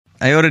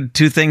I ordered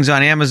 2 things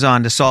on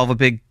Amazon to solve a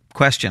big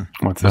question.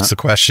 What's the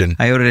question?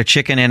 I ordered a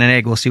chicken and an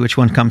egg. We'll see which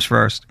one comes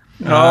first.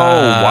 Oh,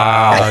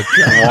 wow.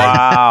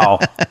 Wow.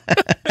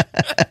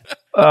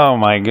 Oh,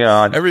 my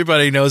God.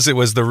 Everybody knows it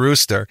was the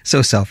rooster.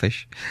 So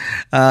selfish.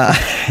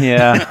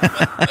 Yeah.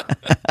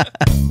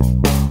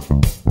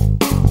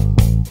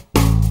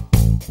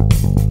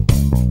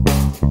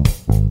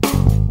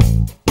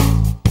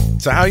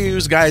 So how you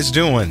guys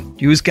doing?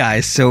 Use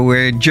guys. So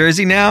we're in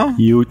Jersey now?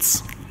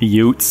 Utes.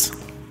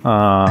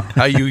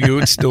 How you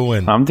Utes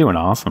doing? I'm doing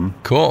awesome.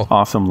 Cool.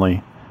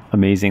 Awesomely.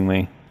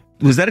 Amazingly.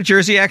 Was that a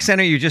Jersey accent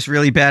or you're just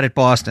really bad at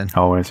Boston?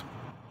 Always.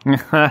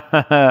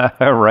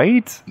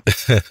 Right?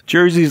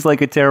 Jersey's like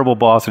a terrible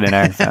Boston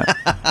accent.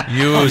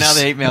 Now the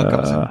hate mail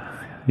comes in.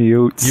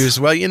 Utes.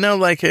 Well,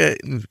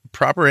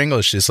 proper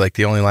English is like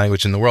the only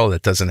language in the world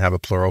that doesn't have a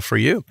plural for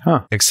you.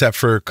 Huh. Except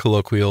for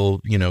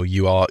colloquial,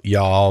 you all,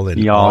 y'all, and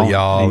Y'all all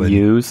y'all. and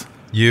use.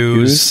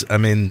 Use. I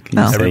mean,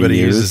 everybody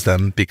use? uses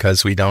them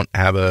because we don't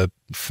have a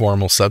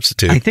formal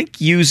substitute. I think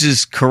use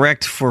is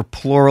correct for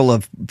plural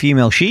of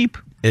female sheep.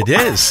 It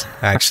is,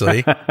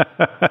 actually.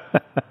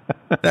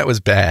 That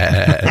was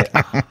bad.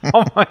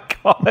 Oh, my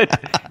God. And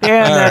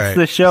that's right.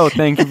 the show.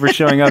 Thank you for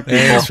showing up, people.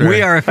 That's right.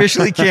 We are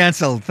officially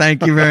canceled.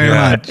 Thank you very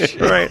much.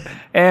 Right.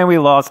 And we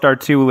lost our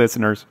 2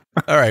 listeners.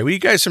 All right. Well, you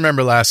guys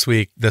remember last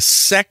week, the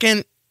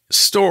second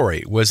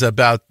story was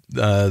about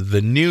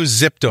the new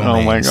zip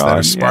domains that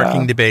are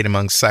sparking debate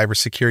among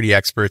cybersecurity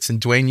experts.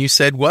 And Dwayne, you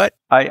said what?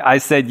 I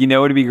said,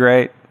 it'd be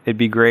great. It'd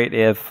be great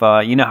if,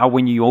 how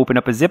when you open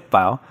up a zip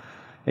file,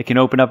 it can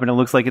open up and it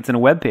looks like it's in a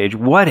web page.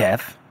 What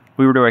if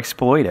we were to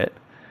exploit it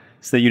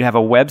so that you'd have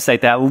a website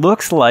that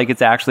looks like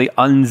it's actually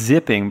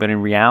unzipping, but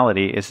in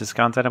reality, it's just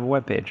content of a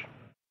web page?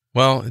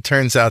 Well, it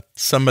turns out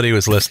somebody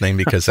was listening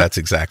because that's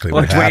exactly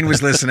Well, what Dwayne happened.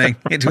 was listening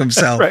to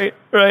himself. Right.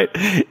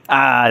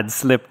 It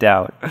slipped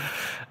out.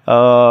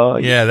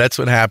 Yeah, that's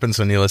what happens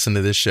when you listen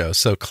to this show.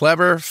 So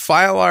clever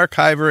file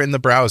archiver in the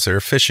browser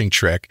phishing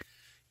trick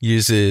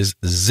uses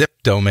zip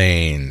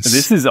domains.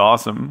 This is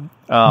awesome.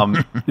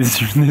 This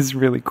is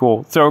really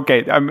cool. So,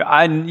 okay,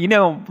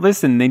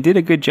 listen, they did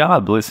a good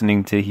job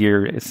listening to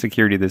Here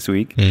Security this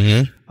week.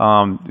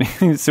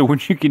 Mm-hmm. So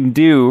what you can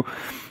do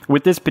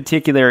with this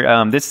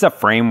particular, this is a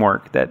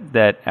framework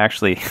that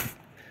actually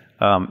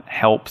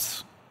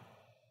helps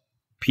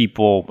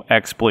people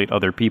exploit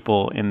other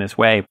people in this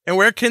way. And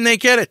where can they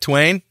get it,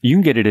 Dwayne? You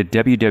can get it at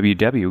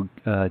www.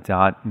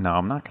 No,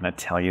 I'm not going to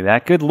tell you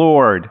that. Good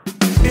Lord.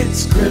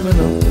 It's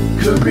criminal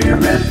career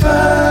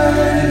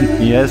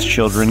advice. Yes,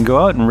 children, go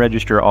out and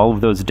register all of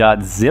those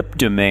 .zip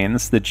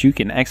domains that you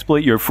can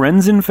exploit your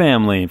friends and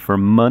family for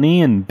money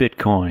and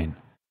Bitcoin.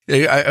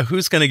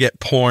 Who's going to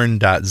get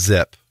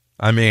porn.zip?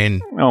 I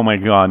mean, oh my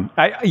God!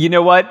 You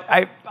know what?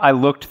 I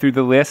looked through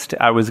the list.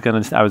 I was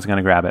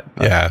gonna grab it.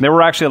 Yeah, there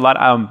were actually a lot.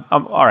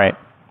 All right.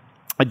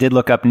 I did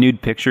look up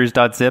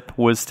nudepictures.zip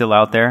was still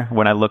out there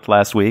when I looked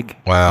last week.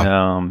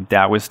 Wow.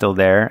 That was still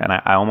there, and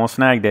I almost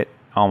snagged it.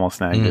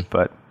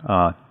 But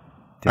all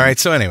right.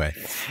 So anyway,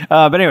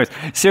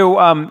 so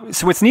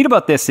what's neat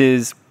about this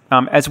is,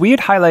 as we had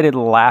highlighted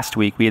last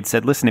week, we had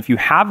said, listen, if you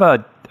have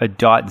a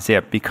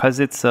 .zip, because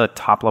it's a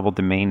top level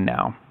domain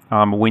now,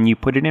 when you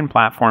put it in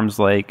platforms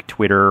like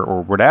Twitter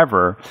or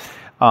whatever,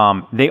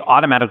 they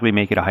automatically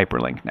make it a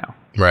hyperlink now.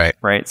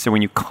 Right. So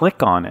when you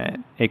click on it,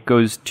 it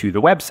goes to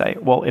the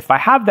website. Well, if I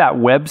have that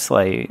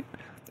website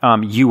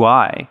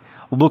UI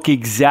look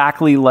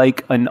exactly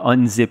like an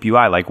unzip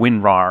UI, like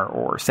WinRAR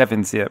or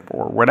 7-Zip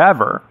or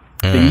whatever,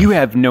 then you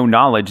have no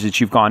knowledge that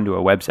you've gone to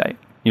a website.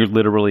 You're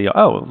literally, it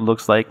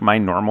looks like my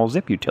normal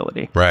zip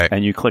utility. Right.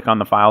 And you click on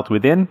the files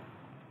within,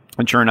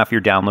 and sure enough,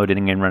 you're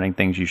downloading and running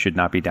things you should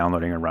not be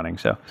downloading or running.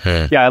 So,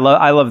 yeah,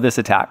 I love this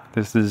attack.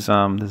 This is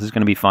going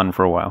to be fun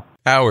for a while.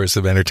 Hours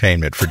of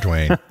entertainment for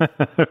Dwayne.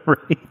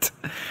 Right.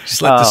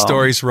 Just let the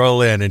stories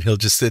roll in, and he'll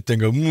just sit there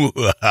and go.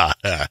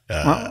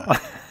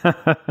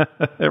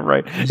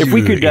 Right. If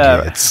we could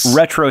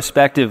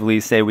retrospectively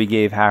say we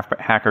gave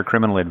hacker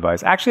criminal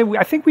advice. Actually,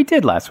 I think we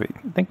did last week.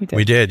 I think we did.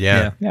 We did,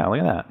 yeah. Yeah, look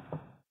at that.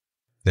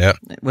 Yeah.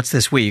 What's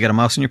this? You got a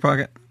mouse in your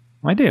pocket?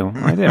 I do.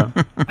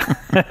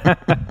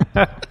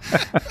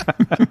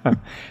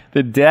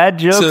 The dad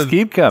jokes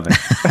keep coming.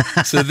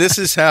 So this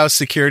is how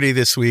Security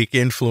This Week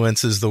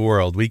influences the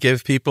world. We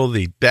give people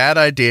the bad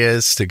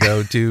ideas to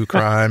go do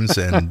crimes,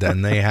 and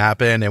then they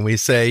happen, and we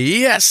say,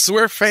 yes,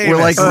 we're famous.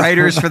 We're like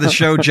writers for the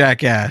show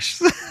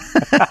Jackass.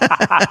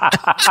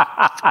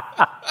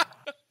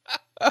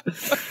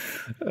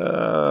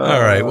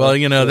 All right.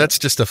 Well, that's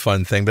just a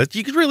fun thing, but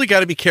you really got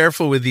to be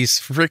careful with these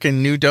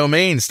freaking new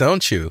domains,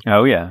 don't you?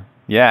 Oh, yeah.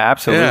 Yeah,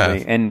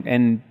 absolutely. Yeah.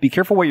 And be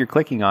careful what you're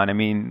clicking on. I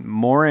mean,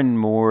 more and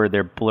more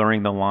they're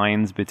blurring the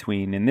lines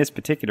between, in this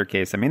particular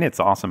case, I mean, it's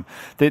awesome.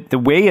 The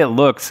way it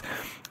looks,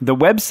 The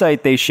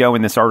website they show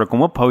in this article, and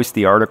we'll post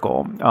the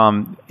article,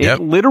 it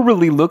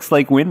literally looks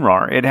like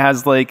WinRAR. It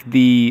has like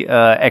the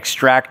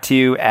extract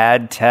to,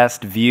 add,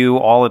 test, view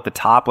all at the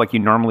top like you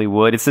normally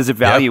would. It says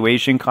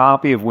evaluation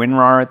copy of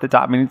WinRAR at the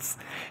top. I mean,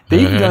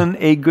 they've done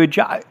a good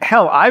job.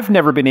 Hell, I've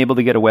never been able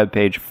to get a web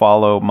page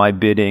follow my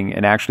bidding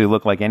and actually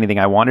look like anything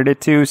I wanted it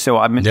to. So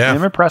I'm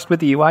impressed with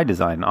the UI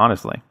design,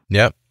 honestly.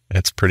 Yep.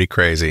 It's pretty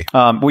crazy.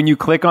 When you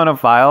click on a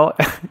file,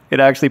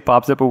 it actually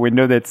pops up a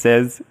window that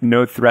says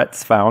no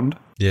threats found.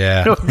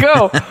 Yeah.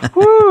 Go.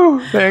 Woo!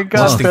 Thank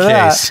God just in for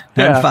case. that.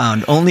 None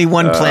found. Only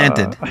one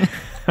planted.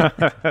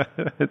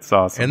 It's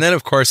awesome. And then,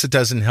 of course, it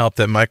doesn't help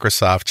that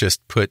Microsoft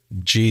just put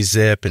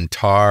gzip and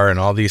tar and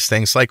all these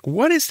things. Like,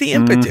 what is the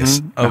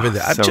impetus over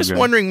that? I'm just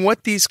wondering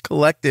what these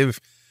collective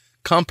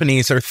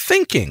companies are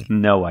thinking.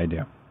 No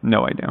idea.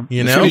 No idea.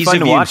 You know? It's really fun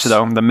to watch,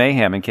 though. The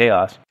mayhem and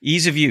chaos.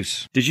 Ease of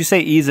use. Did you say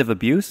ease of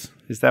abuse?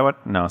 Is that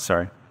what? No,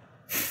 sorry.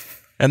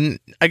 And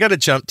I got to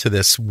jump to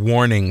this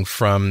warning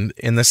from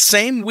in the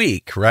same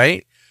week,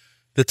 right?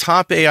 The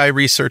top AI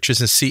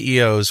researchers and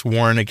CEOs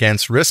warn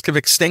against risk of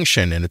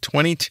extinction in a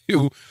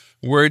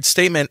 22-word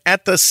statement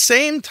at the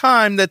same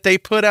time that they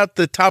put out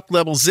the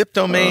top-level zip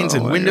domains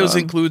and Windows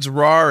includes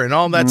RAR and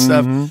all that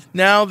stuff.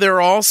 Now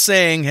they're all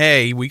saying,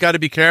 hey, we got to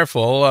be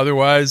careful.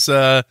 Otherwise,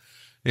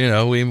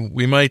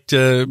 we might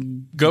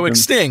go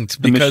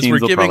extinct because we're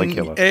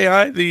giving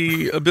AI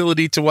the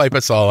ability to wipe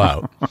us all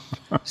out.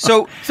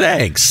 So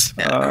thanks.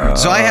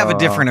 So I have a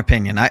different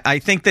opinion. I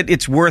think that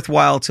it's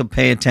worthwhile to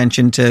pay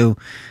attention to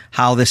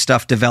how this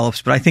stuff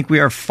develops, but I think we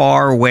are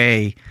far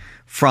away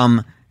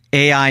from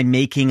AI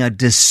making a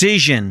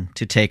decision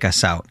to take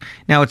us out.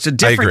 Now, it's a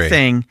different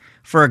thing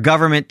for a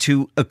government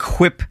to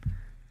equip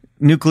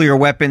nuclear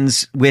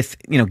weapons with,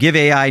 give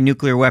AI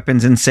nuclear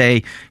weapons and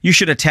say, you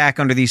should attack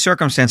under these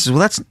circumstances.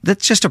 Well,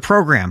 that's just a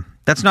program.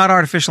 That's not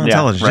artificial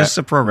intelligence. Just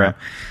a program.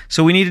 Right.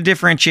 So we need to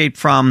differentiate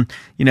from,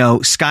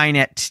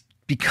 Skynet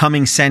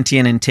becoming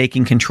sentient and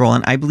taking control.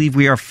 And I believe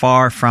we are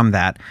far from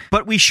that.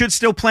 But we should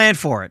still plan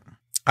for it.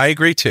 I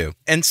agree, too.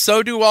 And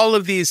so do all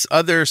of these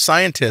other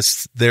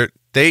scientists.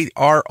 They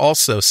are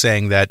also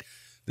saying that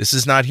this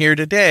is not here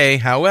today.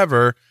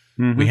 However,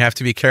 we have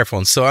to be careful.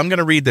 And so I'm going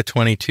to read the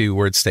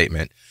 22-word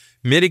statement.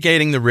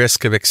 Mitigating the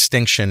risk of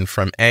extinction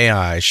from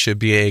AI should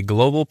be a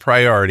global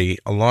priority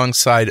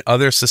alongside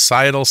other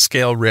societal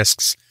scale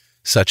risks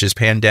such as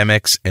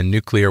pandemics and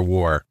nuclear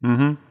war.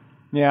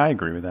 Yeah, I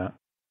agree with that.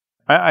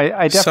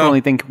 I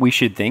definitely think we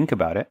should think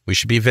about it. We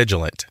should be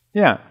vigilant.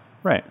 Yeah,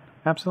 right.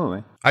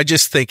 Absolutely. I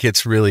just think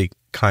it's really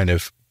kind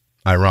of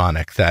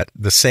ironic that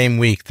the same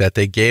week that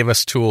they gave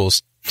us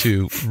tools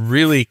to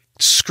really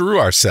screw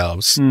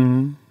ourselves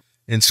and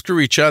screw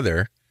each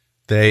other,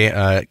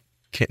 they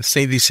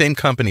say these same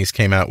companies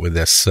came out with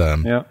this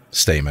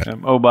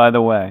statement. Oh, by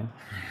the way.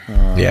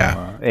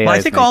 Well,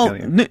 I think all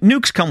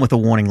nukes come with a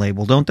warning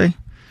label, don't they?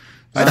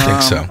 I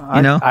think so.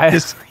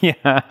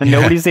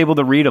 Nobody's able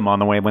to read them on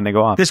the way when they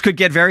go off. This could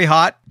get very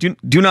hot.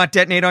 Do not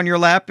detonate on your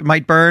lap. It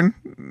might burn.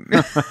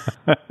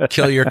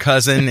 Kill your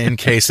cousin in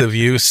case of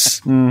use.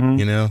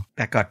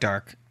 That got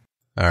dark.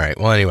 All right.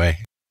 Well, anyway.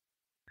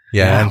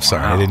 Yeah, I'm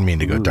sorry. I didn't mean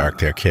to go dark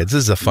there, kids.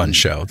 This is a fun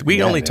show.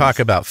 We only talk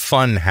about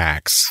fun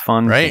hacks.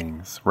 Fun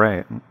things.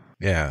 Right.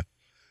 Yeah.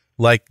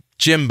 Like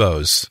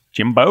Jimbo's.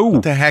 Jimbo.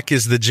 What the heck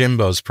is the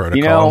Jimbo's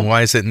protocol and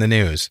why is it in the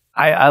news?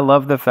 I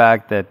love the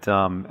fact that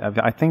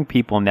I think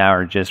people now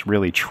are just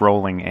really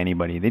trolling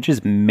anybody. They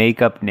just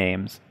make up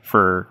names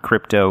for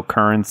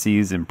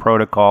cryptocurrencies and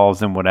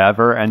protocols and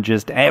whatever, and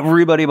just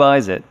everybody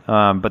buys it.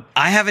 But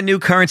I have a new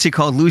currency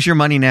called Lose Your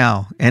Money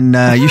Now, and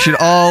you should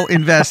all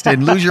invest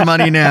in Lose Your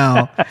Money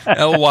Now.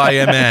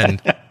 LYMN.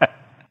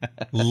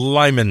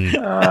 Lyman.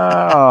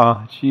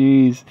 Oh,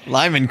 jeez.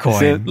 Lyman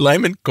coin.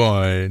 Lyman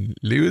coin.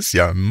 Lose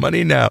your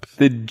money now.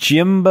 The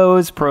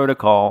Jimbo's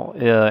protocol,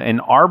 an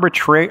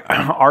arbitrium.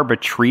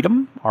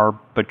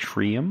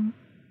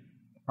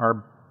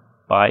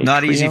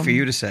 Not easy for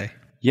you to say.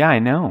 Yeah, I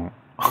know.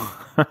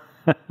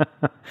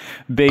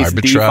 Based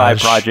DeFi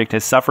project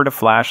has suffered a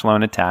flash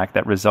loan attack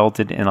that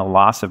resulted in a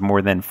loss of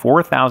more than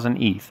 4,000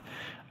 ETH,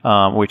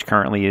 which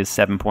currently is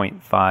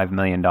 $7.5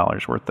 million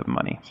worth of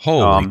money.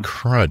 Holy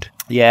crud.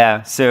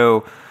 Yeah,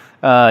 so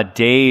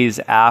days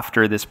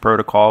after this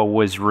protocol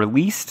was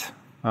released,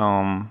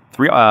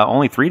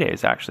 only 3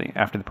 days actually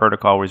after the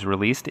protocol was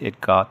released, it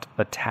got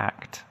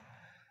attacked.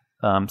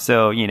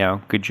 So,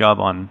 good job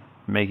on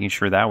making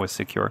sure that was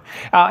secure.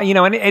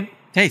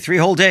 Hey, 3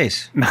 whole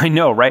days. I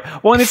know, right?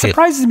 Well, and it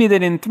surprises me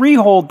that in 3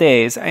 whole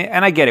days,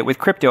 and I get it, with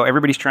crypto,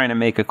 everybody's trying to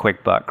make a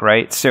quick buck,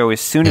 right? So as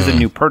soon as a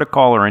new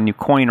protocol or a new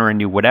coin or a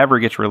new whatever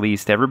gets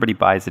released, everybody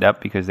buys it up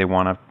because they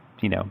want to,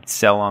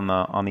 sell on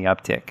the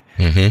uptick.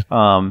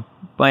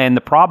 And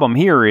the problem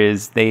here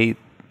is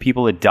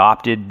people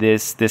adopted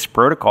this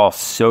protocol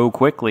so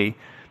quickly.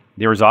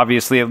 There was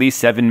obviously at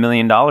least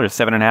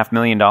 $7.5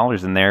 million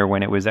in there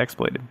when it was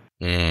exploited.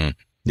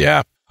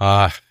 Yeah.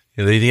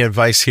 The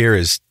advice here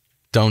is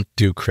don't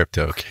do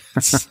crypto,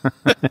 kids.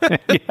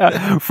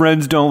 Yeah.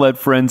 Friends don't let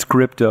friends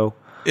crypto.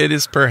 It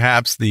is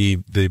perhaps the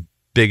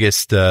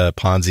biggest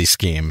Ponzi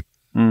scheme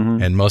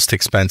and most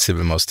expensive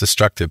and most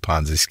destructive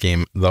Ponzi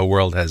scheme the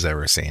world has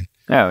ever seen.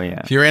 Oh,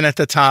 yeah. If you're in at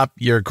the top,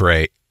 you're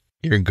great.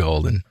 You're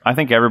golden. I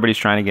think everybody's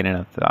trying to get in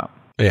at the top.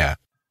 Yeah.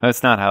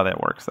 That's not how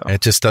that works, though.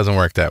 It just doesn't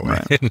work that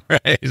way.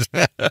 Right.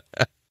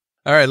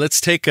 All right,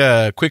 let's take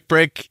a quick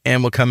break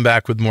and we'll come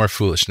back with more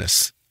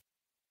foolishness.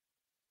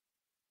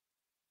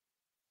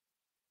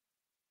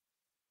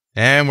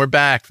 And we're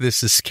back.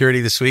 This is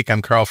Security This Week.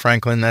 I'm Carl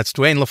Franklin. That's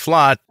Dwayne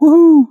LaFlotte.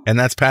 Woohoo! And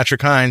that's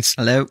Patrick Hines.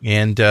 Hello.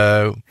 And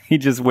He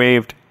just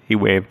waved. He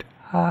waved.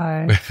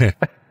 Hi.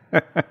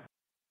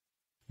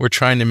 we're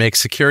trying to make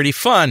security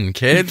fun,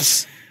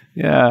 kids.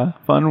 Yeah,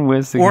 fun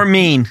with... Or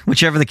mean,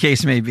 whichever the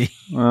case may be.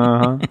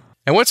 Uh-huh.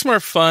 And what's more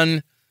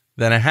fun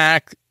than a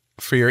hack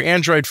for your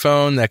Android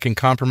phone that can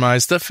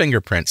compromise the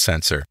fingerprint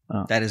sensor?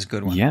 That is a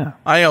good one. Yeah.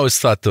 I always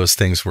thought those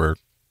things were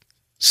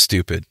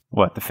stupid.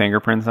 What, the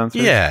fingerprint sensors?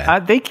 Yeah.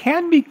 They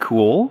can be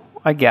cool,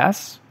 I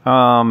guess.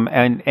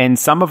 And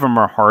some of them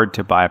are hard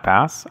to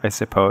bypass, I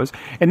suppose.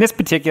 In this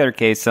particular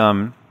case,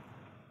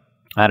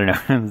 I don't know.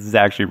 This is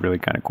actually really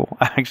kind of cool.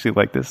 I actually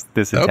like this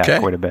attack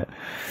quite a bit.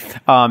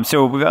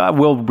 So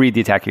we'll read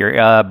the attack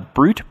here.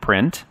 Brute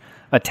print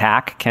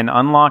attack can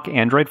unlock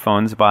Android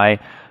phones by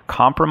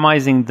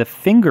compromising the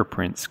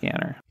fingerprint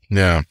scanner.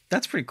 Yeah.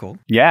 That's pretty cool.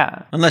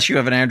 Yeah. Unless you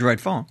have an Android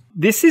phone.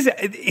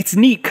 It's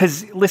neat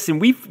because, listen,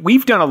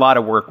 we've done a lot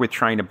of work with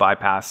trying to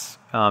bypass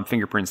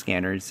fingerprint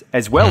scanners,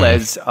 as well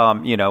as,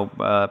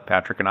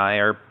 Patrick and I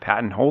are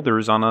patent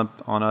holders on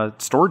a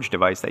storage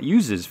device that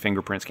uses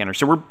fingerprint scanners.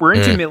 So we're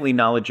intimately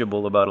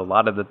knowledgeable about a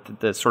lot of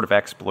the sort of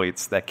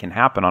exploits that can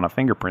happen on a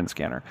fingerprint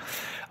scanner.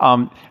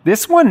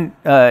 This one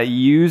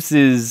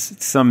uses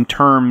some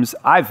terms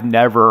I've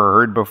never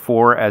heard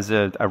before as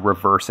a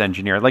reverse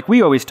engineer. Like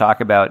we always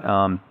talk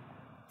about,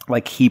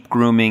 like heap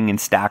grooming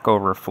and Stack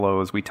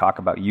Overflows. We talk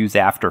about use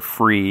after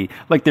free.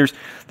 Like there's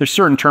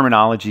certain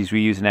terminologies we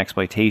use in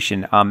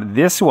exploitation.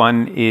 This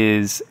one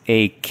is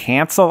a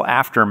cancel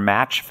after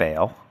match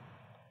fail,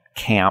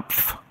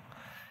 CAMF,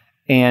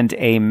 and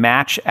a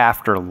match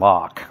after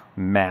lock,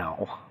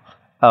 MAL.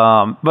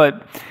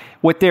 But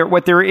what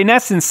they're in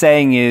essence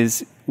saying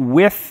is,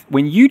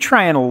 when you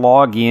try and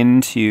log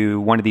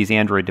into one of these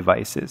Android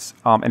devices,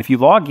 and if you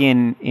log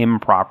in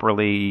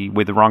improperly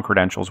with the wrong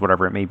credentials,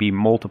 whatever it may be,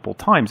 multiple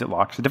times, it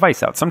locks the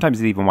device out. Sometimes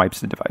it even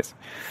wipes the device.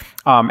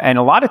 And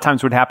a lot of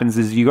times what happens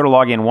is you go to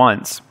log in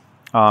once,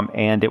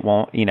 and it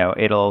won't,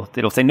 it'll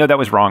say, no, that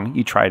was wrong.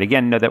 You try it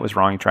again. No, that was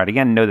wrong. You try it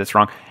again. No, that's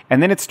wrong.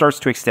 And then it starts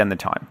to extend the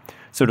time.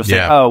 So it'll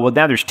say, oh, well,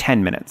 now there's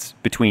 10 minutes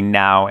between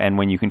now and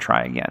when you can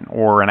try again,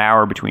 or an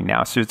hour between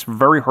now. So it's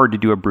very hard to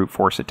do a brute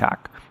force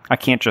attack. I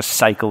can't just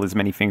cycle as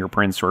many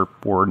fingerprints or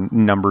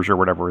numbers or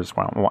whatever as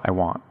I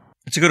want.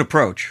 It's a good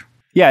approach.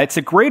 Yeah, it's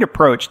a great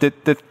approach. The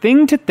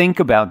thing to think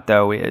about,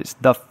 though, is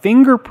the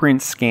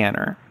fingerprint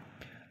scanner,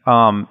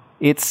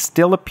 it's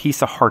still a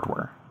piece of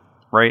hardware,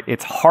 right?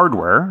 It's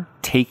hardware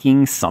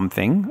taking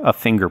something, a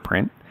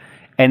fingerprint,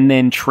 and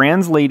then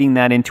translating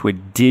that into a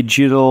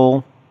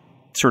digital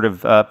sort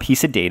of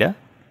piece of data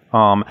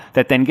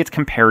that then gets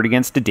compared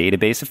against a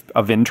database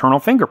of internal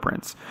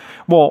fingerprints.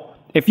 Well,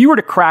 if you were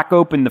to crack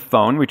open the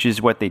phone, which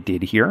is what they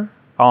did here,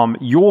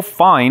 you'll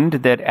find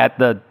that at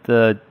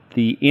the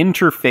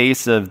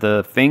interface of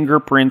the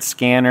fingerprint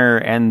scanner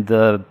and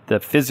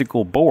the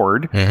physical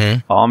board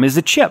is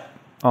a chip.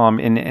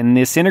 And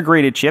this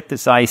integrated chip,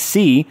 this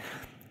IC,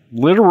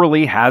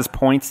 literally has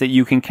points that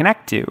you can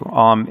connect to.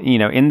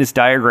 In this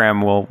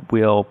diagram,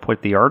 we'll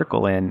put the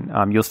article in.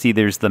 You'll see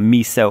there's the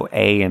MISO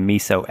A and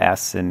MISO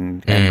S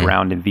and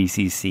ground and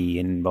VCC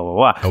and blah, blah,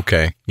 blah.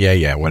 Okay.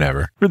 Yeah,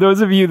 whatever. For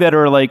those of you that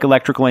are like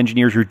electrical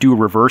engineers who do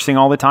reversing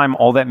all the time,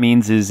 all that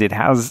means is it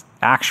has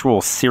actual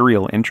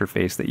serial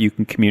interface that you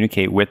can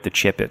communicate with the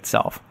chip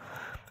itself.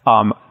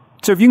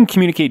 So if you can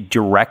communicate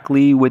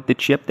directly with the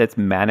chip that's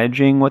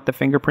managing what the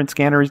fingerprint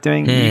scanner is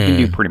doing, you can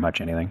do pretty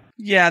much anything.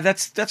 Yeah,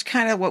 that's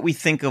kind of what we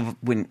think of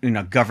when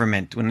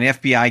government, when the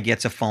FBI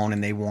gets a phone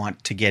and they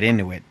want to get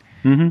into it.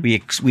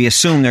 We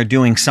assume they're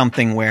doing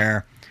something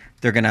where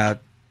they're going to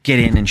get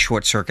in and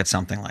short circuit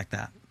something like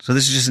that. So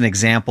this is just an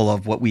example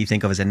of what we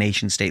think of as a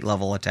nation state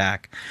level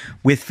attack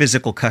with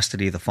physical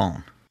custody of the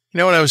phone. You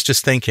know what I was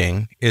just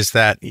thinking is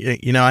that,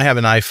 I have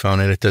an iPhone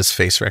and it does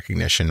face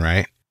recognition,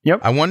 right?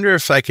 Yep. I wonder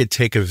if I could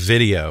take a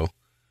video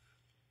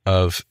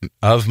of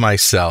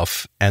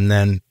myself and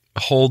then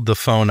hold the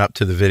phone up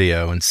to the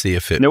video and see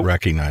if it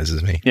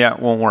recognizes me. Yeah, it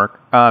won't work.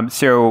 And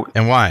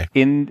why?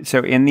 In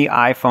the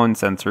iPhone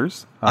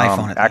sensors,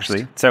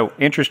 actually. So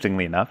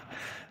interestingly enough,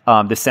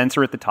 the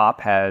sensor at the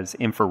top has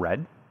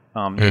infrared.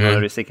 You'll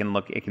notice it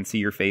can see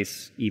your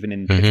face even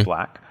in pitch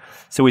black.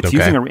 So it's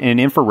using an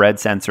infrared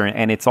sensor,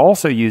 and it's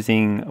also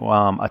using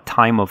a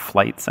time of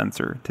flight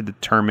sensor to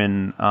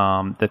determine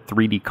the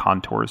 3D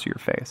contours of your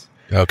face.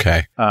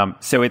 Okay.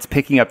 So it's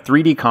picking up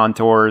 3D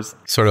contours.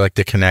 Sort of like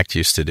the Kinect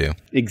used to do.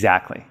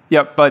 Exactly.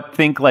 Yep. But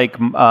think like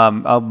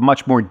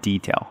much more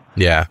detail.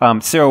 Yeah.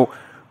 So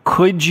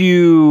Could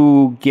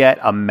you get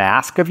a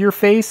mask of your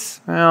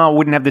face? Well, it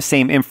wouldn't have the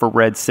same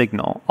infrared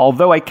signal.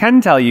 Although I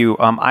can tell you,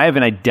 I have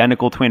an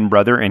identical twin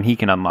brother, and he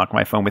can unlock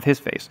my phone with his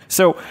face.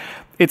 So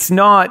it's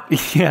not,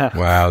 yeah.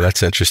 Wow,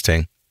 that's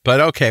interesting. But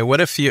okay,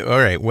 what if you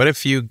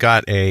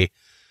got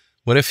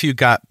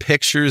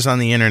pictures on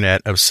the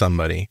internet of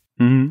somebody,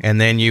 and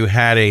then you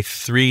had a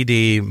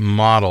 3D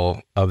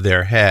model of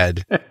their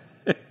head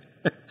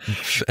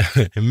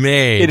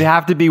made? It'd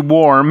have to be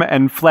warm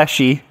and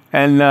fleshy.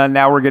 And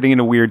now we're getting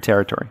into weird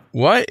territory.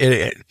 What?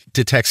 It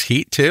detects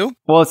heat too?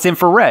 Well, it's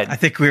infrared. I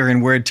think we're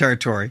in weird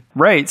territory.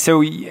 Right.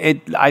 So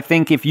I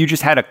think if you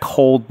just had a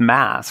cold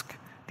mask,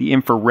 the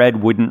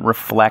infrared wouldn't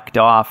reflect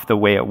off the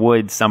way it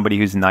would somebody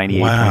who's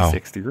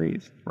 98.6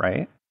 degrees,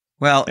 right?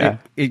 Well, yeah.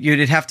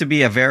 It'd have to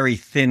be a very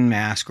thin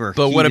mask.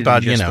 But what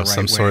about,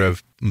 some sort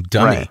of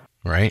dummy,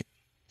 right?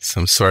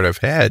 Some sort of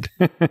head.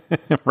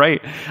 Right.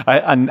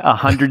 A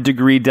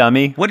 100-degree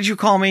dummy. What did you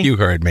call me? You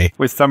heard me.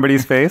 With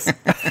somebody's face.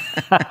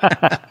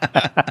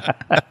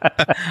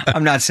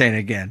 I'm not saying it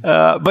again.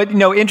 But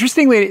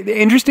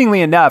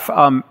interestingly enough,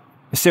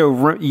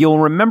 you'll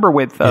remember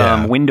with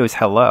Windows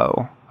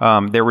Hello,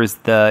 there was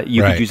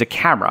you could use a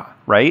camera,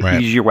 right? You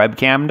use your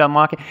webcam to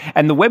unlock it.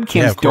 And the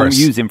webcams don't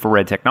use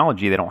infrared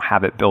technology. They don't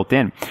have it built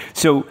in.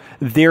 So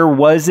there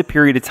was a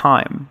period of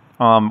time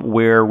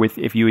where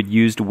if you had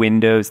used the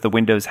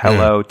Windows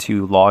Hello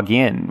to log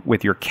in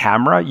with your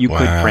camera, you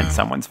could print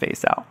someone's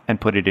face out and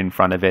put it in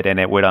front of it, and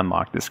it would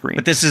unlock the screen.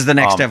 But this is the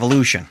next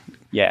evolution.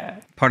 Yeah.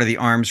 Part of the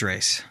arms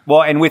race.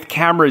 Well, and with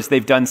cameras,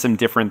 they've done some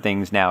different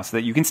things now so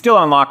that you can still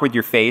unlock with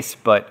your face,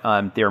 but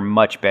they're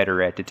much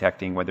better at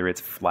detecting whether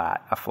it's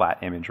a flat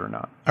image or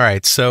not. All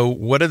right. So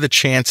what are the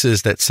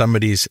chances that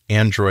somebody's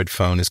Android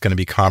phone is going to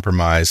be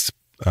compromised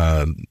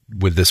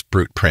with this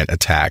brute print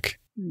attack?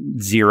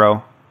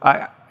 0.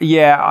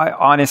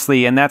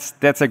 Honestly, and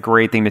that's a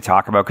great thing to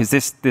talk about because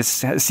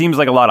this seems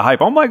like a lot of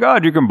hype. Oh my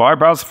God, you can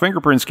bypass the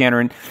fingerprint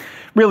scanner, and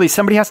really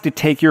somebody has to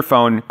take your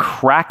phone,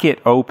 crack it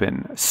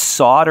open,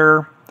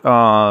 solder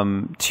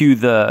to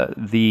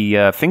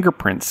the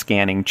fingerprint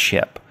scanning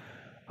chip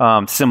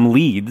some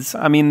leads.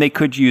 I mean, they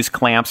could use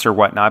clamps or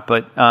whatnot,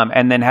 but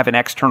and then have an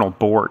external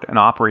board, an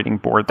operating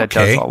board that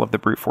does all of the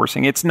brute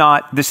forcing.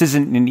 This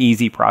isn't an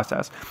easy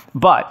process,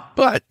 but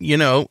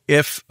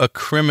if a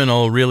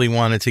criminal really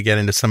wanted to get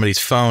into somebody's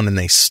phone and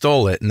they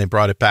stole it and they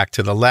brought it back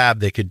to the lab,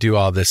 they could do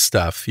all this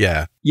stuff.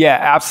 Yeah. Yeah,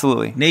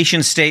 absolutely.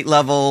 Nation state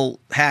level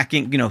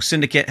hacking,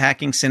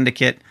 hacking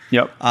syndicate.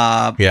 Yep.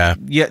 Yeah,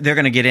 they're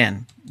going to get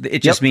in.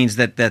 It just means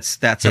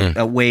that's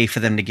a way for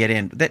them to get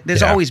in.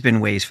 There's always been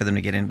ways for them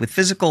to get in. With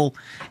physical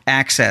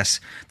access,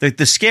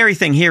 the scary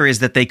thing here is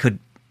that they could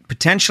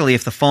potentially,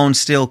 if the phone's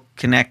still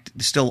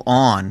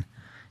on,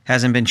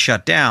 hasn't been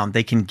shut down,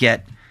 they can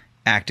get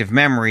active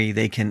memory.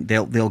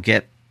 They'll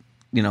get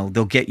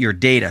your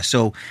data.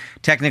 So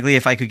technically,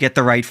 if I could get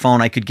the right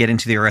phone, I could get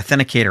into their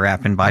Authenticator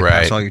app and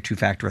bypass all your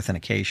two-factor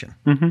authentication.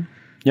 Mm-hmm.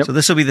 Yep. So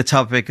this will be the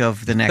topic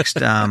of the next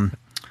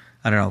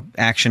I don't know,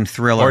 action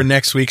thriller. Or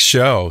next week's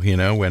show,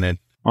 when it...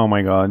 Oh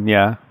my God,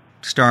 yeah.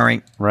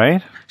 Starring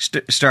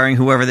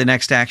whoever the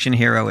next action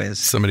hero is.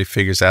 Somebody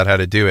figures out how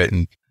to do it.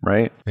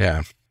 Right.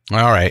 Yeah.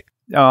 All right.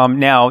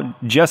 Now,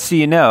 just so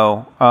you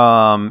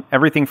know,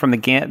 everything from the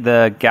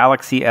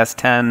Galaxy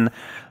S10,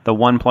 the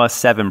OnePlus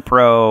 7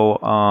 Pro,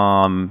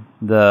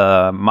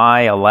 the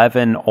Mi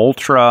 11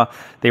 Ultra,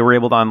 they were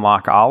able to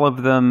unlock all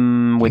of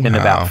them within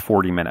about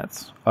 40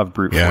 minutes of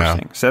brute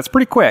forcing. So that's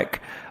pretty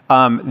quick.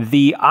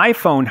 The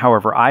iPhone,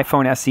 however,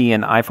 iPhone SE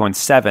and iPhone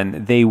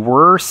 7, they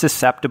were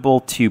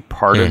susceptible to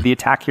part of the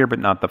attack here, but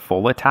not the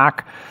full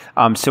attack.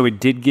 So it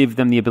did give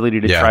them the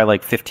ability to try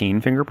like 15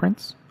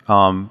 fingerprints,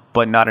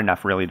 but not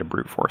enough really to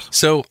brute force.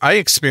 So I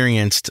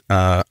experienced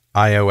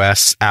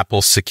iOS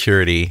Apple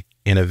security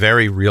in a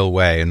very real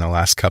way in the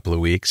last couple of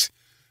weeks.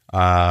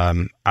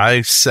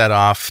 I set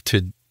off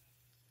to...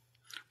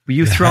 Were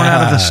you thrown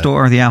out of the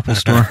store, the Apple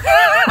store?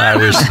 I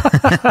wish...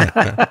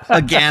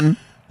 Again?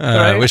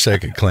 I wish I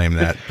could claim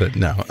that, but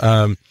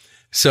no.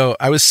 So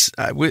I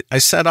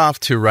set off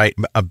to write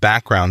a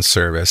background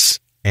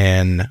service,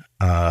 and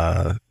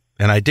I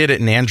did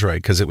it in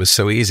Android because it was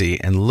so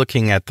easy. And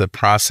looking at the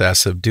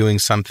process of doing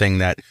something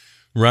that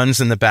runs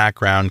in the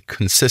background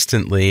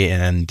consistently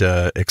and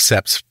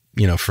accepts,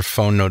 for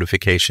phone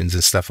notifications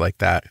and stuff like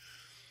that,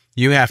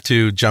 you have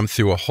to jump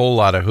through a whole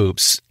lot of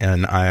hoops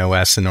in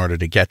iOS in order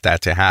to get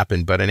that to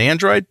happen. But in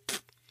Android,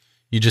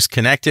 you just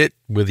connect it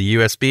with a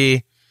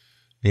USB.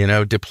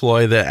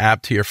 Deploy the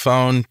app to your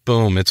phone,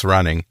 boom, it's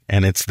running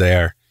and it's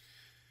there.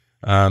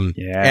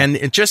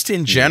 And just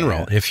in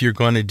general, if you're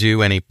going to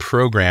do any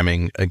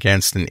programming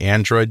against an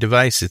Android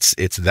device,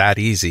 it's that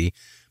easy.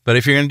 But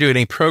if you're going to do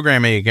any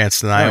programming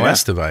against an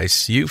iOS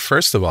device, you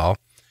first of all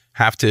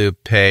have to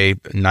pay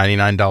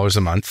 $99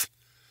 a month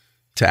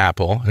to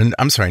Apple. And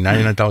I'm sorry,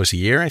 $99 a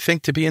year, I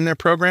think, to be in their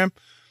program.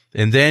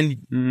 And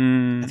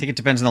then I think it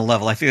depends on the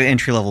level. I think the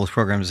entry level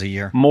program is a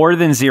year. More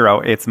than zero.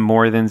 It's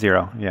more than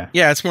zero. Yeah.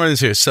 yeah, it's more than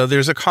zero. So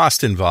there's a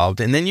cost involved.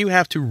 And then you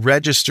have to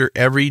register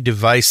every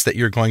device that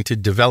you're going to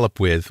develop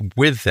with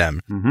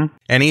them. Mm-hmm.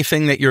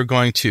 Anything that you're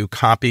going to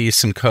copy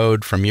some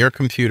code from your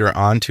computer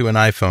onto an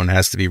iPhone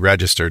has to be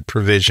registered.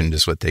 Provisioned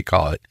is what they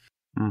call it.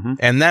 Mm-hmm.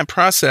 And that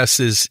process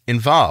is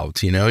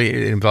involved. You know, it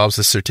involves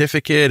a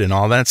certificate and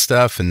all that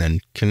stuff, and then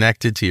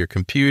connected to your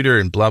computer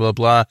and blah, blah,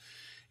 blah.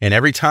 And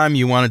every time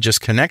you want to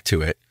just connect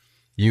to it,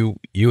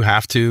 you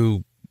have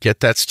to get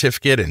that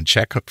certificate and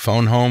check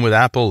phone home with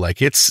Apple.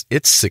 Like it's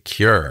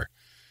secure.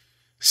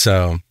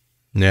 So,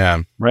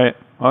 yeah. Right.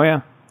 Oh,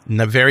 yeah.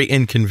 Very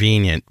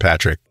inconvenient,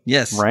 Patrick.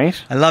 Yes. Right.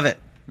 I love it.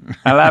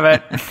 I love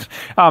it.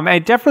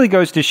 It definitely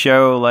goes to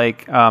show,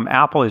 like,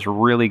 Apple is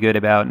really good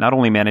about not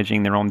only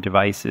managing their own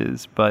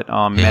devices, but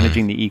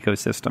managing the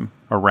ecosystem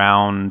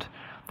around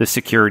the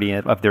security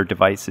of their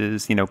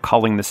devices, you know,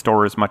 culling the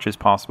store as much as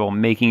possible,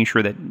 making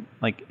sure that,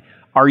 like,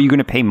 are you going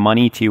to pay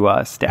money to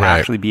us to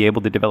actually be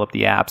able to develop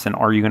the apps, and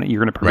you're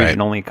going to provision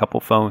only a couple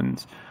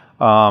phones?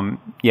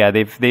 Yeah,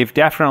 they've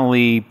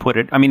definitely put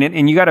it. I mean,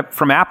 and you got to,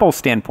 from Apple's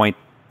standpoint,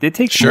 it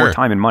takes more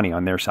time and money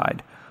on their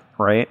side,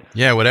 right?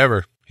 Yeah,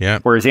 whatever. Yeah.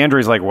 Whereas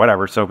Android's like,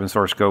 whatever, it's open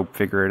source, go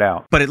figure it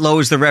out. But it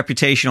lowers the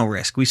reputational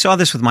risk. We saw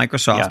this with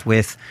Microsoft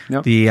with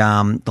the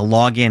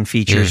login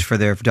features for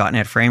their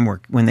 .NET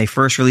framework. When they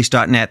first released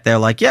 .NET, they're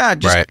like, yeah,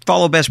 just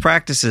follow best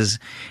practices.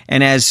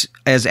 And as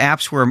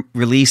apps were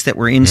released that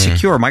were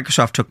insecure,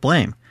 Microsoft took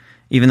blame,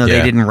 even though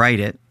they didn't write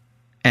it.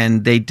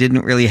 And they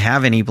didn't really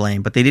have any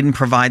blame, but they didn't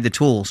provide the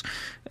tools.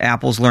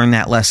 Apple's learned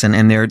that lesson,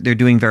 and they're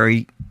doing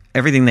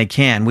everything they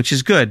can, which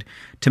is good,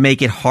 to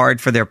make it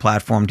hard for their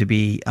platform to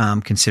be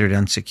considered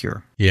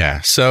unsecure.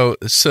 Yeah. So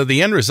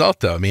the end result,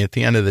 though, I mean, at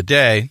the end of the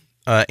day,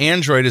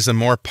 Android is a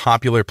more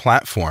popular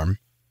platform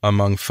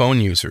among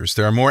phone users.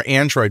 There are more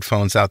Android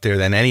phones out there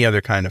than any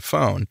other kind of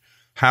phone.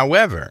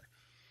 However,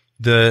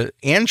 the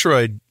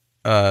Android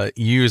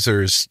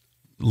users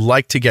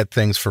like to get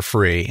things for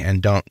free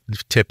and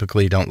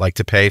typically don't like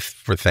to pay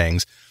for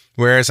things.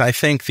 Whereas I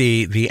think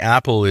the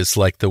Apple is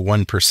like the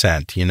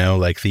 1%, you know,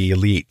 like the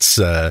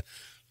elites.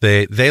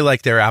 They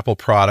like their Apple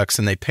products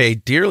and they pay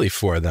dearly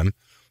for them.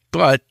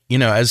 But, you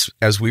know,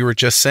 as we were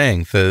just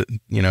saying,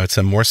 it's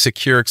a more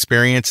secure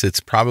experience.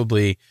 It's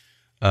probably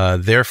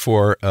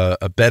therefore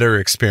a better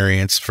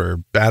experience for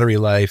battery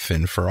life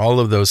and for all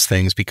of those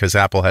things because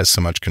Apple has so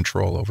much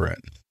control over it.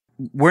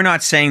 We're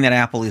not saying that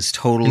Apple is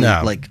totally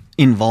like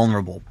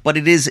invulnerable, but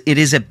it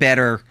is a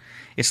better.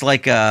 It's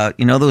like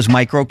those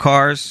micro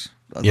cars.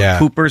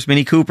 Coopers,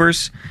 Mini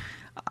Coopers.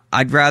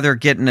 I'd rather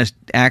get in an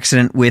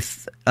accident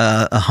with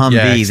a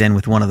Humvee than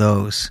with one of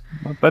those.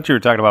 I thought you were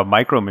talking about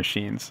micro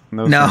machines.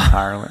 No.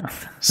 Entirely.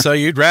 So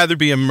you'd rather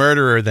be a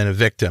murderer than a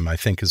victim, I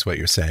think is what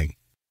you're saying.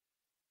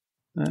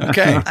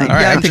 Okay. All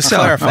right. I think so.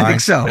 Clarifying. I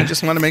think so. I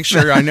just want to make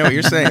sure I know what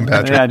you're saying,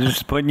 Patrick. Yeah,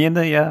 just putting you in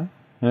the, Yeah.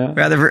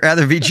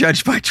 Rather be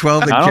judged by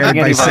 12 than I don't carried think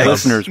by any of 6. our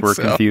listeners were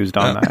confused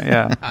on that.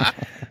 Yeah.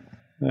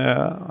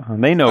 Yeah,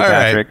 they know, all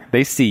Patrick. Right.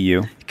 They see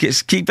you.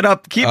 Just keep it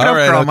up. Keep it up,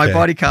 girl. Okay. My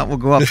body count will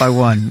go up by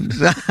 1.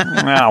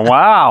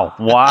 Wow.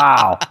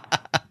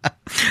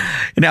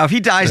 Now, if he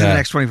dies in the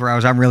next 24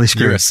 hours, I'm really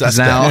screwed. You're a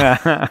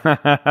suspect.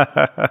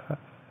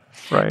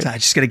 Right. I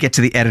just got to get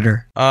to the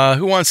editor.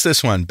 Who wants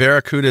this one?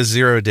 Barracuda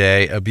 0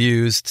 Day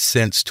abused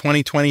since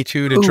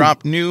 2022 to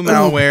drop new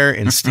malware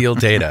and steal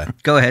data.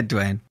 Go ahead,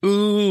 Dwayne.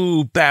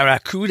 Ooh,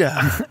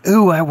 Barracuda.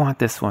 Ooh, I want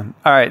this one.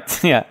 All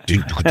right. Yeah.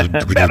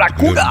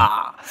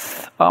 Barracuda.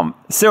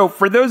 So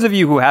for those of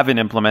you who haven't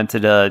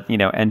implemented a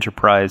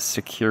enterprise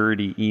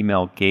security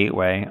email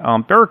gateway,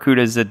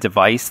 Barracuda is a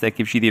device that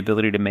gives you the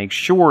ability to make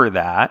sure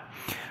that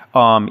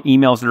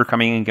emails that are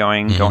coming and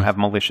going don't have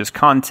malicious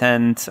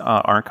content,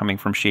 aren't coming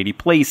from shady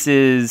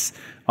places.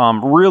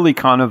 Really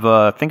kind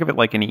of think of it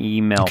like an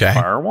email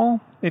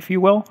firewall, if you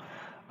will.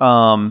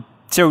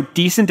 So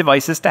decent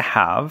devices to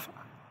have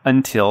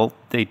until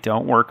they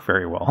don't work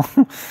very well.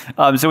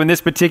 So in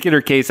this particular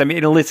case, I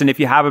mean, listen, if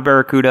you have a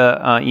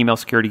Barracuda email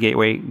security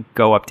gateway,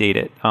 go update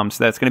it.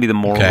 So that's going to be the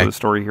moral of the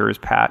story here is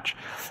patch.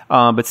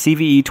 But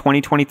CVE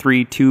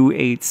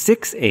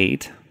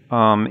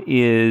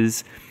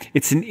 2023-2868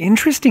 it's an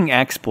interesting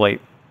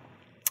exploit.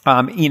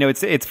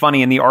 It's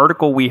funny in the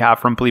article we have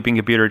from Bleeping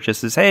Computer. It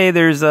just says, hey,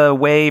 there's a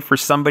way for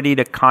somebody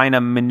to kind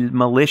of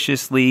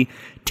maliciously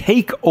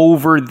take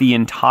over the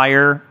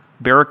entire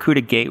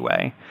Barracuda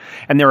gateway.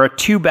 And there are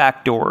 2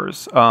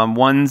 backdoors.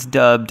 One's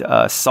dubbed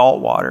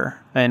Saltwater,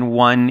 and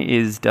one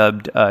is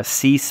dubbed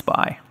Sea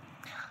Spy.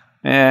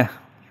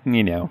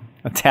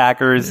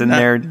 Attackers and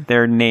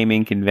their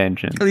naming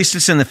convention. At least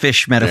it's in the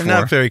fish metaphor. They're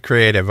not very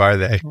creative, are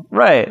they?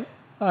 Right.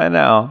 I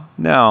know.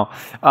 No.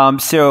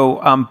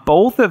 So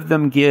both of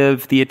them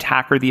give the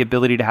attacker the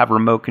ability to have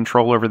remote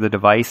control over the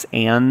device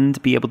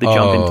and be able to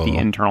jump into the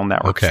internal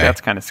network. So that's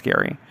kind of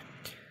scary.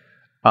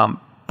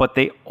 But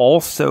they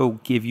also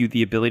give you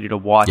the ability to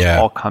watch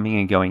all coming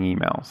and going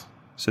emails.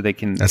 So they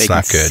can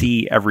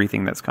see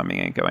everything that's coming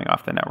and going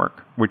off the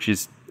network, which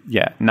is,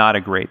 not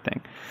a great thing.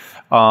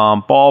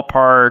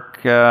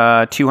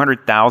 Ballpark,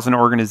 200,000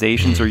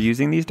 organizations are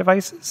using these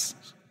devices.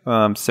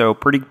 So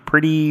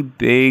pretty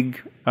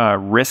big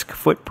risk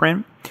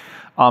footprint.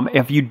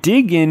 If you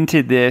dig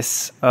into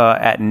this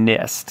at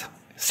NIST,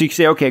 so you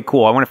say, okay,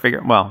 cool, I want to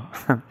figure. Well,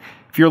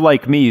 if you're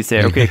like me, you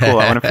say, okay, cool,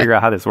 I want to figure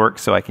out how this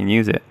works so I can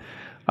use it.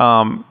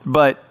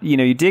 But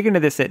you dig into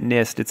this at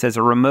NIST. It says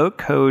a remote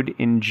code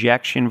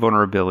injection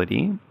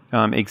vulnerability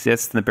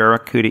exists in the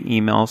Barracuda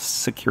email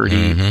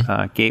security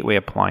gateway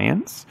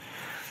appliance.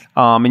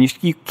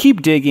 And you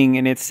keep digging,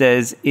 and it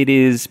says it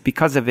is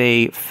because of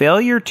a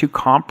failure to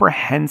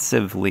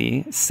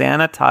comprehensively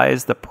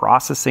sanitize the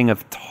processing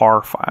of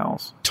tar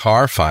files.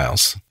 Tar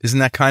files? Isn't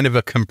that kind of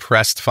a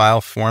compressed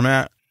file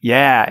format?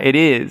 Yeah, it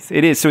is.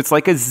 It is. So it's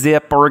like a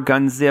zip or a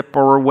gun zip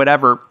or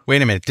whatever.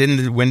 Wait a minute.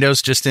 Didn't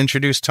Windows just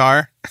introduce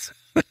tar?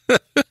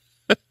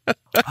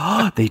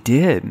 Oh, they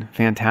did.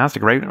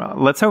 Fantastic, right?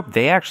 Let's hope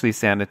they actually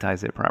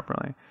sanitize it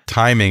properly.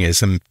 Timing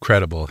is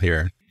incredible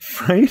here.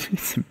 Right?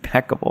 It's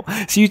impeccable.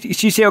 So you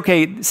say,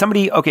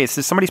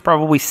 so somebody's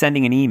probably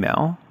sending an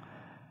email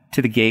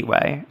to the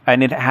gateway,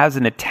 and it has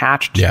an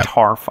attached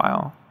tar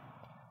file.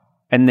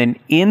 And then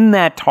in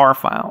that tar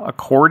file,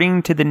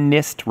 according to the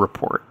NIST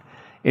report,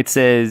 it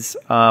says,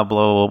 blah,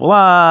 blah,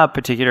 blah,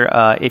 particular,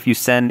 if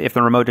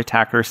the remote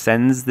attacker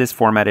sends this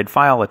formatted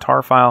file, a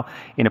tar file,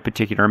 in a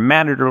particular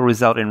manner, it will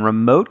result in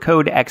remote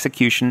code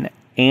execution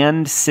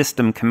and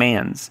system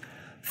commands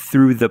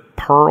through the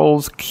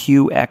Perl's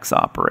QX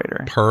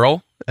operator.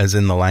 Perl, as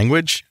in the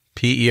language?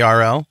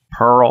 P-E-R-L?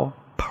 Perl,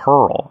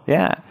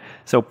 yeah.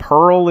 So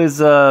Perl is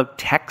a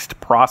text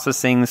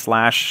processing /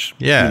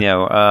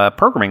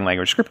 programming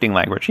language, scripting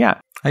language, yeah.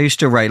 I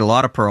used to write a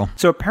lot of Perl.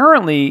 So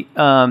apparently,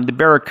 the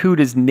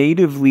Barracudas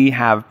natively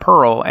have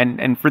Perl,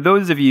 and for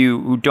those of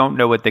you who don't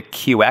know what the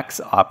QX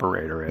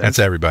operator is, that's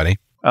everybody.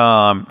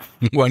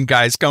 One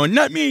guy's going,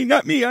 not me,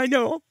 I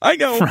know.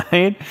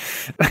 Right?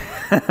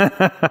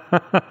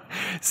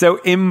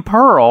 So in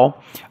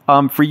Perl,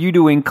 for you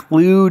to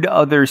include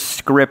other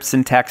scripts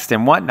and text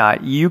and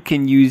whatnot, you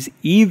can use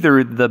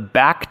either the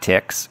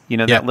backticks,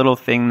 that little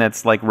thing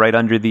that's like right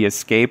under the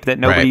escape that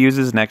nobody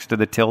uses next to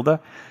the tilde.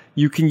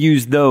 You can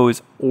use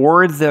those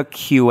or the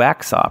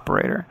QX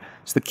operator.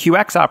 So the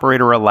QX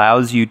operator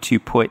allows you to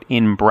put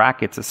in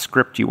brackets a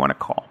script you want to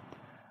call.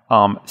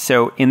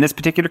 So in this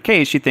particular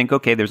case, you think,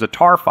 okay, there's a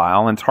tar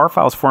file, and tar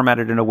file is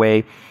formatted in a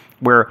way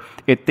where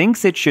it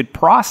thinks it should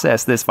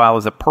process this file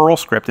as a Perl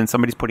script, and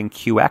somebody's putting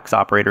QX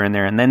operator in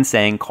there and then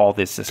saying, call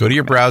this system. Go to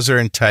your browser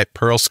and type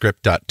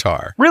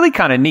perlscript.tar. Really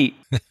kind of neat.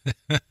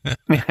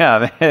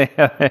 Yeah,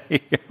 there you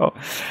go.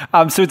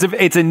 So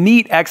it's a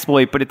neat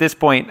exploit, but at this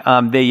point,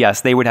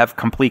 they would have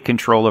complete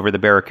control over the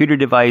Barracuda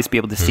device, be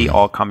able to see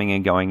all coming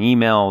and going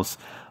emails,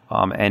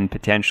 and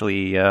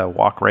potentially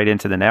walk right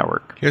into the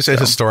network. Here's a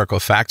historical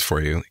fact for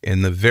you.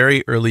 In the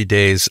very early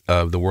days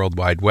of the World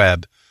Wide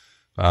Web,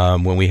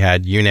 when we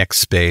had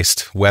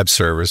Unix-based web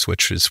servers,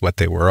 which is what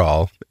they were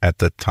all at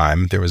the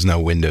time, there was no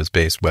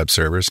Windows-based web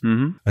servers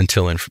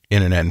until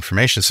Internet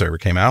Information Server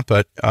came out.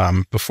 But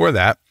before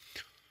that,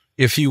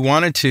 if you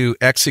wanted to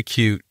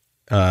execute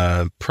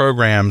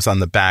programs on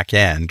the back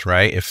end,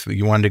 right? If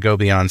you wanted to go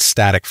beyond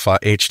static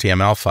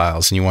HTML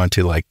files and you wanted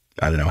to,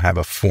 have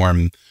a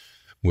form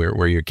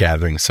where you're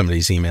gathering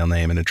somebody's email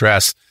name and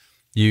address,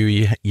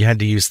 you had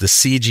to use the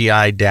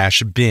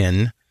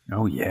CGI-bin.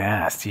 Oh,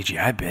 yeah,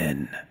 CGI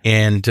bin.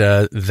 And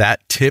that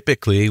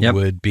typically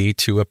would be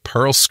to a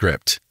Perl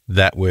script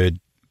that would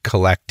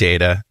collect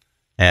data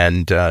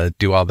and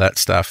do all that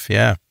stuff.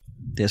 Yeah.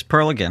 There's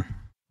Perl again.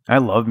 I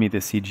love me the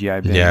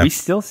CGI bin. Yeah. We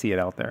still see it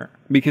out there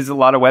because a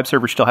lot of web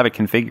servers still have it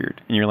configured.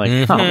 And you're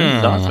like, oh, this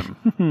is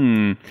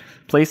awesome.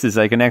 Places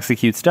I can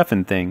execute stuff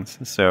and things.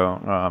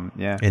 So,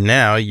 yeah. And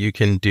now you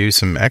can do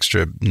some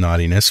extra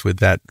naughtiness with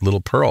that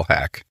little Perl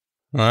hack.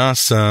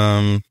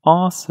 Awesome.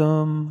 All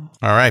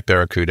right,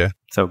 Barracuda.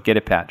 So get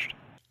it patched.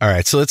 All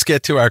right, so let's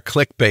get to our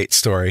clickbait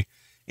story.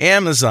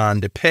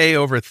 Amazon to pay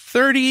over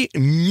 $30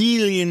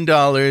 million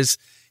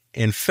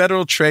in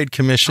Federal Trade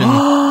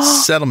Commission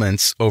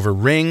settlements over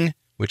Ring,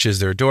 which is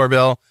their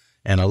doorbell,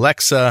 and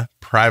Alexa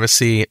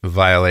privacy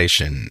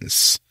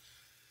violations.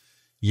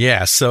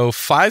 Yeah, so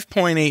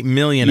 $5.8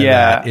 million of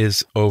that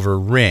is over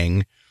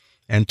Ring,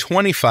 and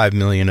 $25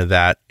 million of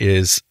that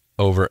is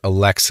over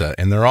Alexa,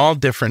 and they're all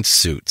different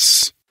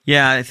suits.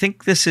 Yeah, I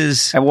think this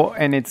is...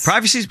 and it's...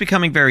 Privacy's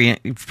becoming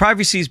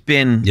Privacy's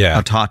been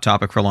a hot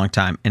topic for a long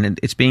time, and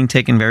it's being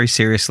taken very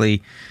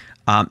seriously.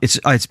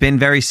 It's been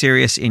very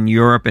serious in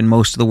Europe and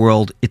most of the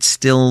world. It's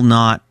still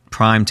not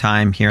prime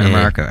time here in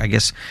America. I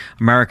guess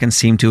Americans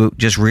seem to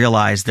just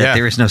realize that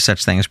there is no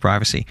such thing as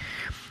privacy.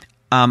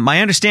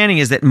 My understanding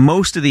is that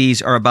most of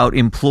these are about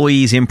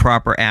employees'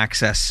 improper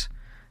access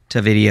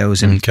to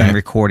videos and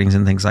recordings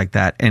and things like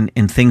that,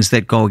 and things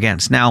that go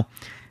against. Now,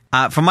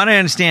 from what I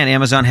understand,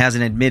 Amazon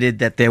hasn't admitted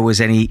that there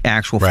was any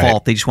actual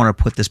fault. They just want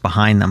to put this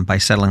behind them by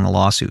settling the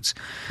lawsuits.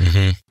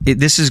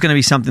 This is going to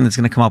be something that's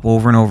going to come up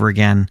over and over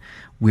again.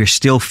 We're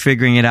still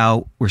figuring it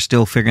out. We're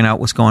still figuring out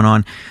what's going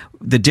on.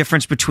 The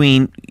difference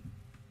between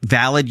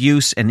valid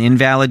use and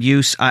invalid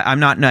use. I'm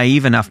not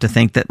naive enough to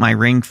think that my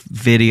Ring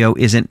video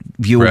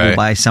isn't viewable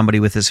by somebody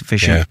with the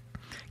sufficient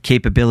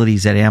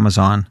capabilities at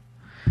Amazon.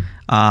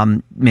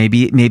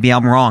 Maybe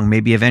I'm wrong.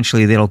 Maybe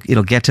eventually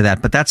it'll get to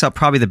that, but that's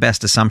probably the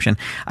best assumption.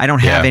 I don't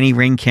have any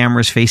Ring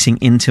cameras facing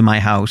into my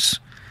house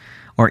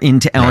or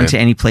onto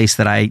any place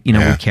that I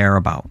would care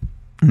about.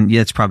 And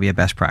that's probably a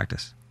best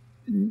practice.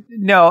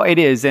 No, it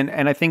is,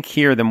 and I think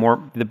here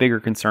the bigger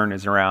concern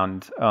is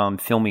around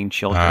filming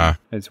children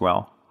as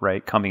well,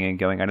 right? Coming and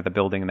going out of the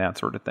building and that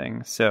sort of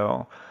thing.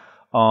 So,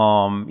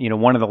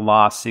 one of the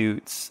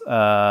lawsuits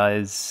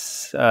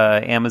is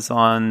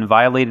Amazon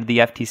violated the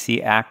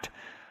FTC Act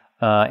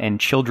and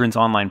Children's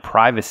Online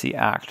Privacy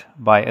Act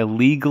by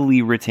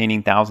illegally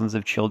retaining thousands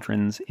of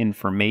children's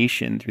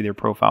information through their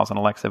profiles on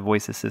Alexa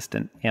voice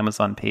assistant.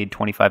 Amazon paid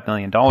 $25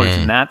 million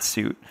in that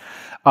suit.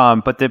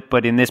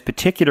 But in this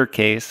particular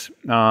case,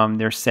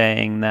 they're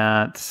saying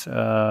that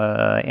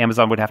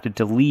Amazon would have to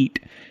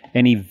delete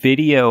any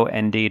video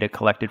and data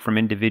collected from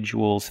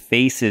individuals'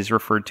 faces,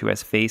 referred to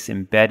as face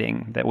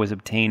embedding, that was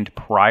obtained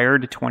prior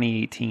to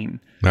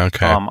 2018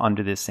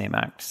 under this same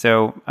act.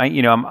 So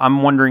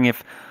I'm wondering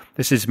if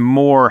this is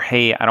more,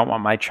 hey, I don't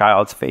want my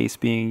child's face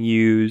being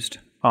used.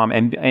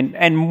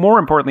 And more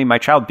importantly, my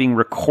child being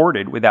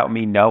recorded without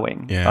me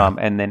knowing,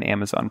 and then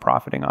Amazon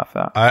profiting off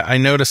that. I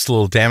noticed a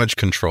little damage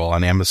control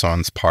on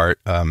Amazon's part.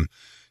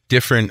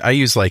 I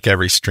use like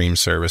every stream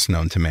service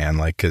known to man,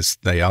 like, because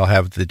they all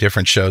have the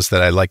different shows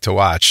that I like to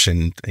watch,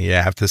 and you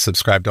have to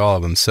subscribe to all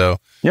of them. So,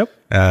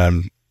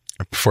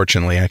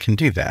 fortunately, I can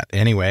do that.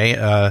 Anyway,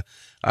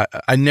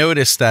 I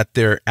noticed that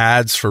their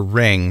ads for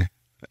Ring,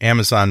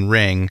 Amazon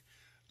Ring,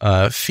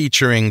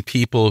 featuring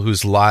people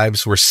whose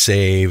lives were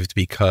saved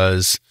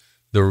because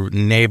the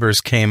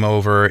neighbors came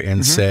over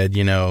and said,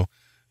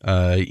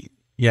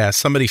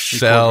 somebody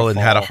fell and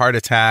had a heart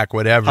attack,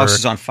 whatever. House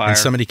is on fire. And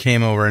somebody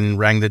came over and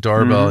rang the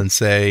doorbell and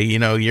say,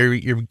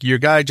 your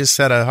guy just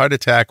had a heart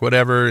attack,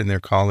 whatever. And they're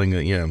calling,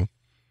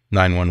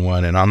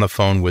 911 and on the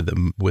phone with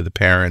the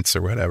parents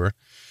or whatever.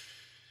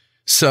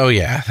 So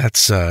yeah,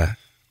 that's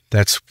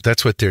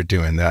what they're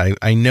doing.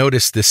 I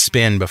noticed this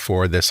spin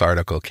before this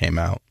article came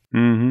out.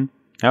 Mm-hmm.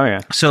 Oh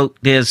yeah. So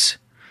there's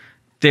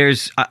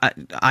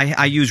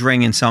I use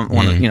Ring in some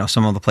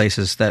of the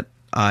places that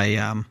I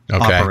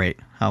operate.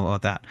 How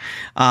about that?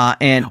 That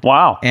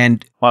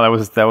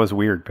was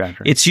weird,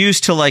 Patrick. It's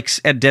used to like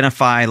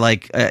identify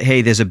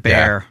hey, there's a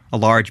bear, a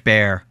large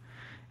bear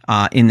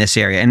in this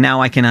area, and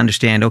now I can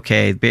understand.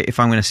 Okay, if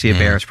I'm going to see a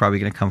bear, it's probably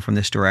going to come from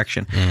this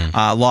direction.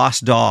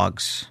 Lost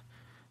dogs,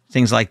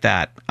 things like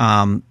that.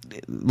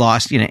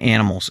 Lost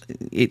animals.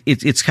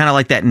 It's kind of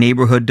like that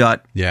neighborhood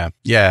dot.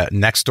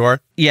 Nextdoor.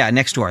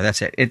 Nextdoor.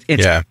 That's it.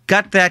 It's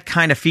got that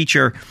kind of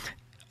feature.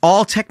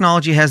 All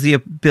technology has the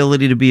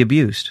ability to be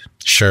abused.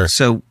 Sure.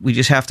 So we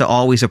just have to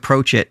always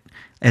approach it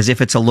as if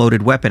it's a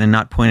loaded weapon and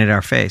not point at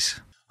our face.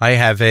 I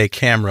have a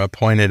camera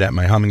pointed at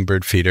my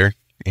hummingbird feeder,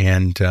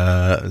 and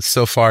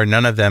so far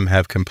none of them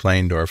have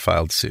complained or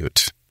filed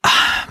suit.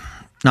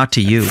 Not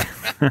to you.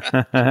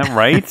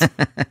 Right?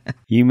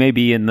 You may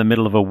be in the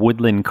middle of a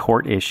woodland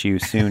court issue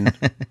soon.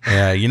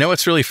 Yeah,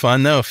 what's really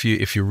fun though?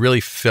 If you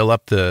really fill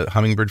up the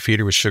hummingbird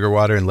feeder with sugar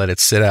water and let it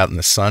sit out in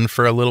the sun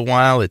for a little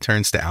while, it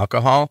turns to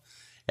alcohol,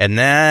 and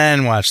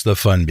then watch the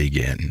fun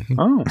begin.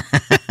 Oh,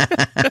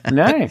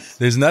 nice.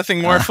 There's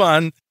nothing more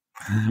fun.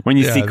 When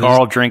you see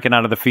Carl drinking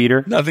out of the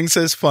feeder? Nothing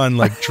says fun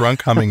like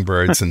drunk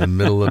hummingbirds in the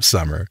middle of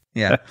summer.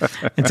 Yeah,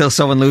 until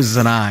someone loses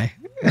an eye.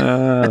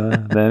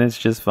 Then it's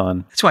just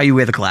fun. That's why you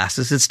wear the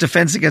glasses. It's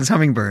defense against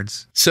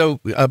hummingbirds. So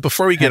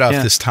before we get off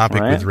this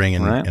topic with Ring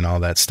and all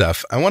that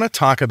stuff, I want to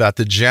talk about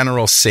the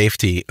general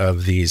safety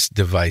of these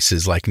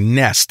devices like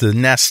Nest. The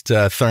Nest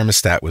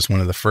thermostat was one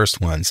of the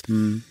first ones.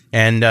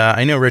 And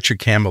I know Richard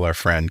Campbell, our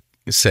friend,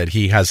 said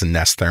he has a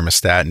Nest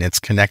thermostat and it's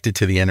connected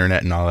to the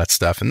internet and all that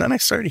stuff. And then I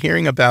started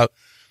hearing about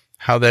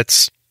how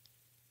that's,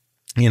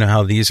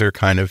 how these are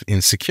kind of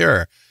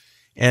insecure.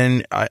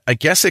 And I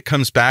guess it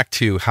comes back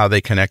to how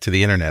they connect to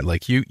the internet.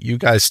 Like you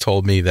guys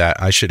told me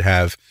that I should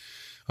have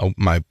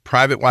my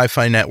private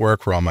Wi-Fi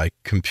network where all my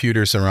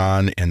computers are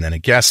on, and then a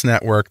guest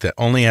network that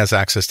only has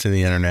access to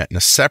the internet, and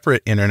a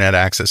separate internet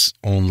access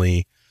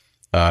only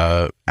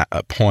a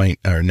point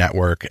or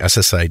network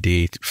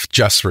SSID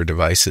just for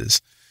devices.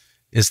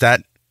 Is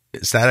that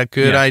a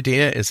good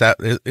idea? Is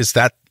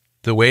that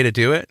the way to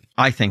do it?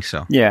 I think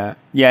so. Yeah.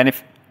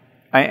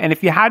 And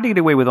if you had to get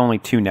away with only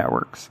two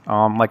networks,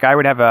 like I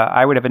would have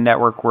a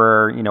network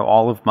where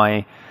all of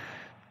my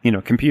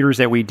computers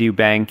that we do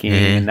banking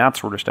and that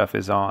sort of stuff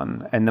is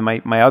on, and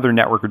then my other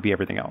network would be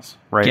everything else,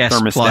 right? Yes,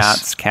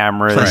 thermostats,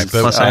 cameras,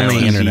 but only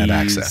TVs. internet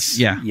access.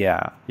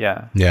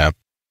 Yeah.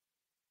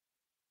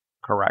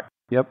 Correct.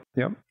 Yep.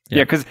 Yeah,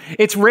 because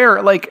it's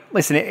rare. Like,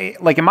 listen,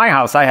 like in my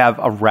house, I have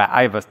a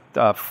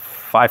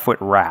 5-foot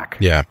rack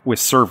with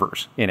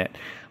servers in it.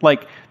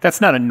 like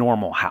that's not a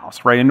normal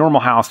house, right? A normal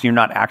house, you're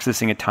not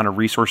accessing a ton of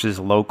resources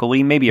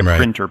locally, maybe a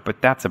printer,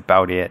 but that's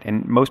about it.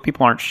 And most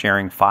people aren't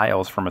sharing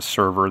files from a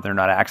server. They're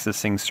not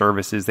accessing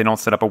services. They don't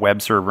set up a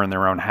web server in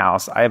their own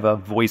house. I have a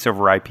voice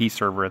over IP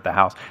server at the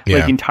house.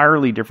 Like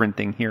entirely different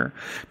thing here.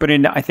 But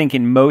I think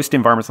in most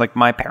environments, like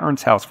my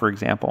parents' house, for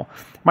example,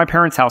 my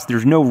parents' house,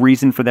 there's no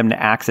reason for them to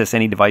access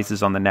any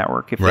devices on the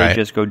network if they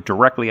just go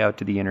directly out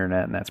to the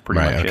internet, and that's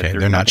pretty much it.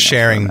 They're not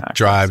sharing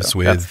drives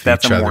with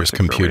each other's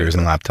computers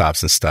and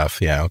laptops and stuff.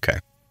 Yeah, okay.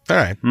 All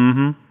right.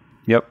 Mm-hmm.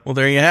 Yep. Well,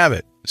 there you have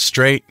it.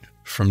 Straight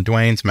from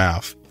Dwayne's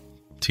mouth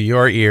to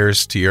your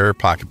ears, to your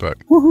pocketbook.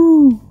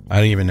 Woohoo! I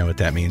don't even know what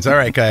that means. All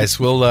right, guys.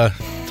 We'll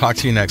talk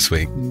to you next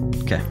week.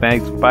 Okay.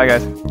 Thanks. Bye,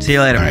 guys. See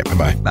you later. All right.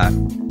 Bye-bye.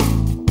 Bye.